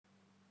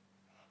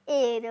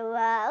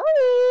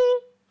एरवावी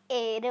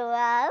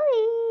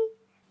एरवावी.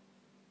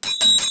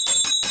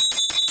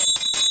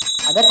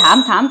 अगं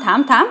थांब थांब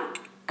थांब थांब,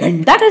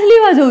 घंटा कसली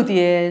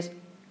वाजवतीयस?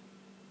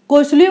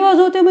 कसली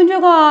वाजवते म्हणजे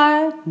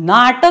काय?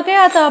 नाटक आहे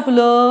आता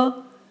आपलं.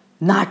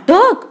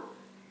 नाटक?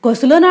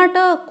 कसलं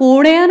नाटक?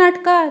 कोण आहे या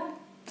नाटकात?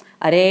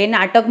 अरे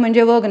नाटक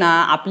म्हणजे बघ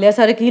ना,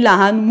 आपल्यासारखी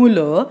लहान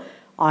मुलं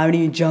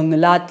आणि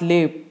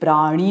जंगलातले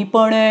प्राणी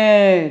पण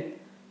आहेत.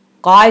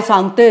 काय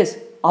सांगतेस?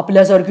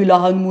 आपल्यासारखी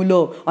लहान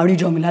मुलं आणि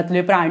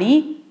जंगलातले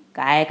प्राणी?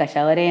 काय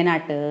कशावर आहे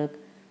नाटक?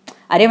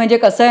 अरे म्हणजे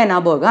कसं आहे ना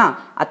बघ,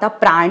 आता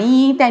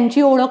प्राणी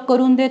त्यांची ओळख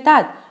करून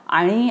देतात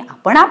आणि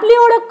आपण आपली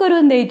ओळख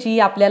करून द्यायची.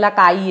 आपल्याला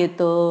काय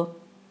येतं,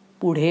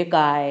 पुढे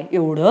काय,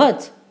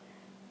 एवढंच.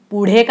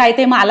 पुढे काय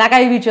ते मला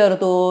काय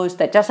विचारतोस?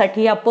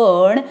 त्याच्यासाठी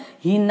आपण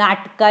ही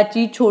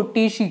नाटकाची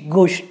छोटीशी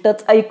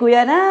गोष्टच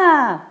ऐकूया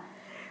ना.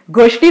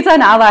 गोष्टीचं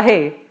नाव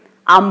आहे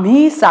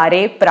आम्ही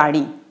सारे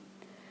प्राणी.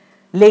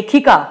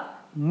 लेखिका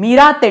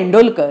मीरा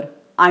तेंडोलकर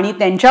आणि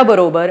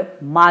त्यांच्याबरोबर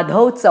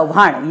माधव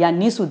चव्हाण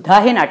यांनी सुद्धा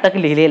हे नाटक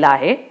लिहिलेलं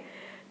आहे.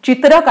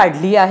 चित्र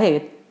काढली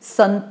आहेत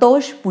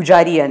संतोष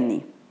पुजारी यांनी.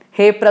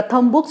 हे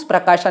प्रथम बुक्स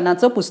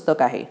प्रकाशनाचं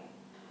पुस्तक आहे.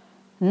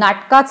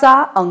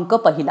 नाटकाचा अंक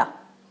पहिला.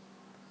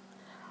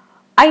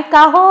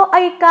 ऐका हो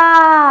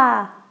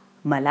ऐका,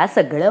 मला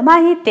सगळं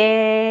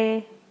माहितीये.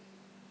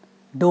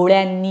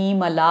 डोळ्यांनी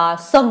मला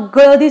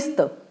सगळं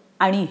दिसतं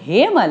आणि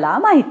हे मला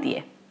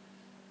माहितीये.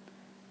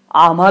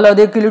 आम्हाला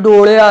देखील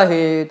डोळे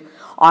आहेत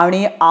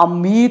आणि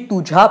आम्ही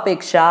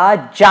तुझ्यापेक्षा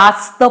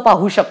जास्त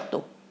पाहू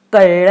शकतो,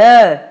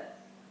 कळलं?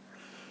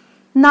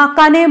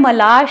 नाकाने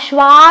मला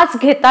श्वास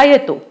घेता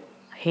येतो,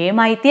 हे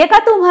माहितीये का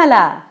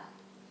तुम्हाला?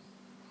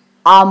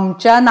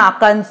 आमच्या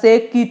नाकांचे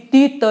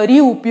कितीतरी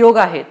उपयोग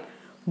आहेत.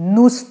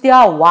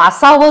 नुसत्या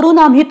वासावरून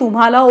आम्ही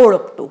तुम्हाला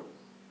ओळखतो,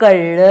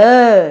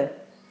 कळलं?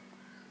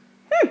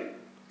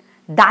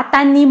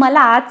 दातांनी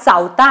मला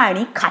चावता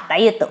आणि खाता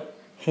येतं,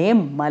 हे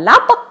मला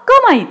पक्क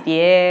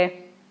माहितीये.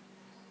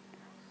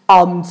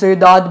 आमचे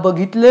दात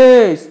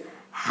बघितलेस?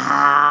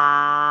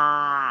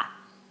 हा,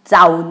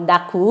 चावून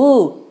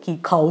दाखवू की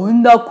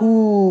खाऊन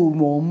दाखवू?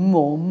 मोम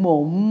मोम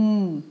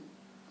मोम.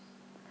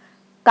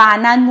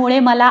 कानांमुळे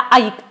मला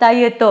ऐकता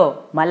येतं,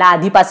 मला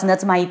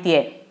आधीपासूनच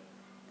माहितीये.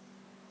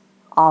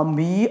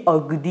 आम्ही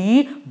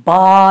अगदी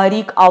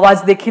बारीक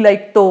आवाज देखील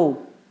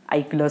ऐकतो,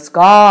 ऐकलंस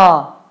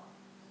का?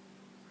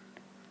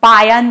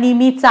 पायांनी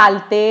मी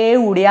चालते,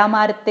 उड्या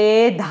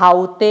मारते,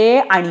 धावते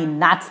आणि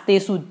नाचते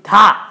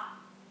सुद्धा.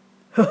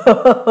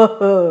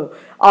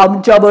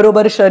 आमच्या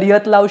बरोबर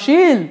शर्यत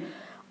लावशील?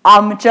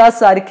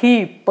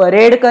 आमच्यासारखी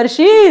परेड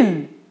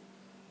करशील?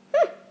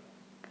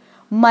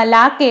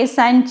 मला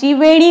केसांची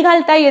वेणी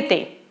घालता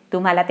येते,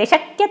 तुम्हाला ते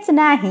शक्यच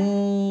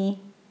नाही.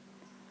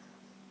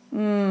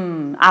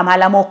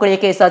 आम्हाला मोकळे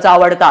केसच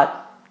आवडतात.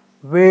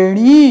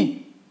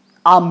 वेणी?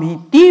 आम्ही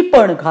ती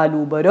पण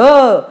घालू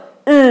बरं.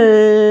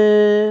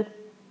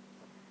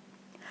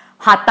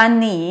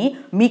 हातांनी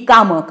मी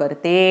काम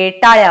करते,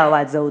 टाळ्या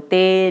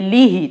वाजवते,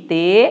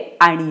 लिहिते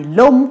आणि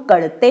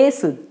लोंबकळते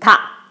सुद्धा.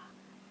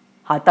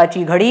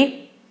 हाताची घडी,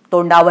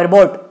 तोंडावर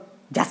बोट.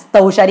 जास्त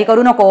हुशारी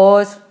करू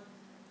नकोस.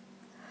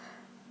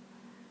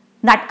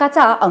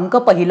 नाटकाचा अंक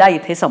पहिला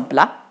इथे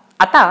संपला.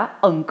 आता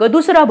अंक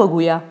दुसरा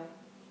बघूया.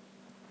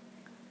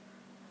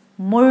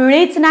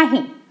 मुळीच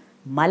नाही,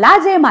 मला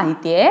जे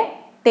माहितीये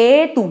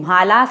ते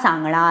तुम्हाला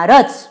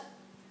सांगणारच.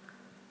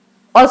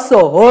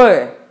 असं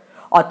होय,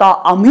 आता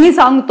आम्ही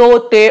सांगतो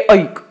ते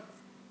ऐक.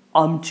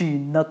 आमची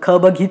नख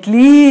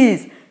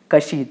बघितलीस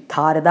कशी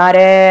धारदार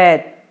आहेत?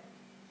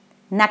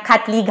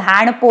 नखातली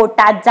घाण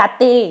पोटात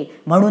जाते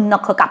म्हणून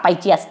नख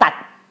कापायची असतात.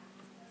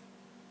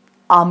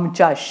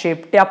 आमच्या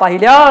शेपट्या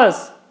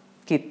पाहिल्यास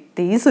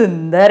किती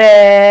सुंदर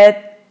आहेत?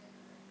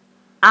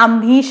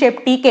 आम्ही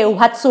शेपटी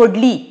केव्हाच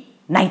सोडली,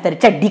 नाहीतर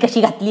चड्डी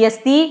कशी घातली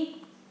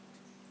असती?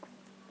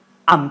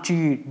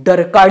 आमची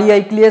डरकाळी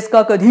ऐकलीस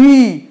का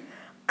कधी?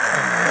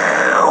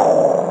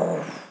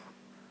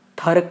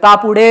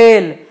 थरकाप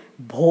उडेल,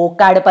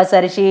 भोकाड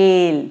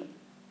पसरशील.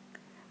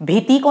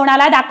 भीती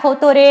कोणाला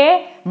दाखवतो रे?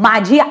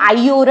 माझी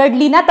आई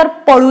ओरडली ना तर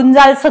पळून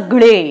जाल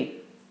सगळे.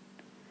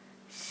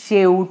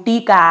 शेवटी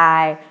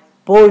काय,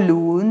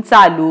 बोलून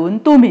चालून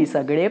तुम्ही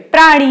सगळे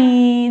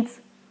प्राणीच.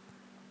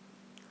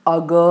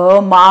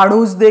 अगं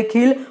माणूस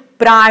देखील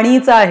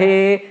प्राणीच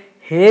आहे,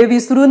 हे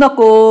विसरू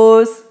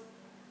नकोस.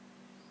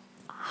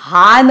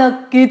 हा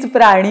नक्कीच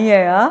प्राणी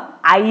आहे.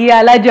 आई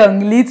याला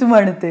जंगलीच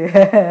म्हणते.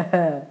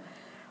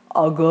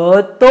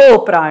 अगं तो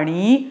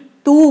प्राणी,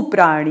 तू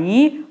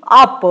प्राणी,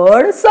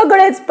 आपण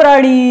सगळेच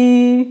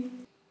प्राणी.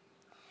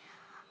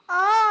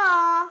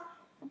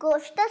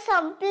 गोष्ट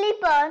संपली.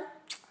 पण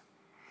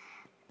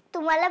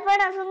तुम्हाला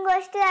पण अजून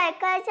गोष्टी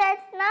ऐकायच्या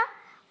आहेत ना?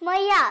 मग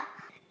या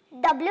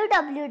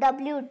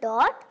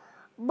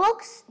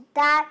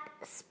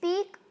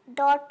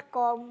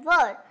www.booksthatspeak.com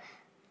वर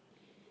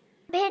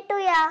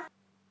भेटूया.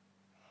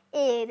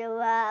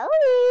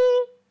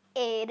 एरवावी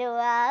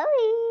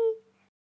एरवावी.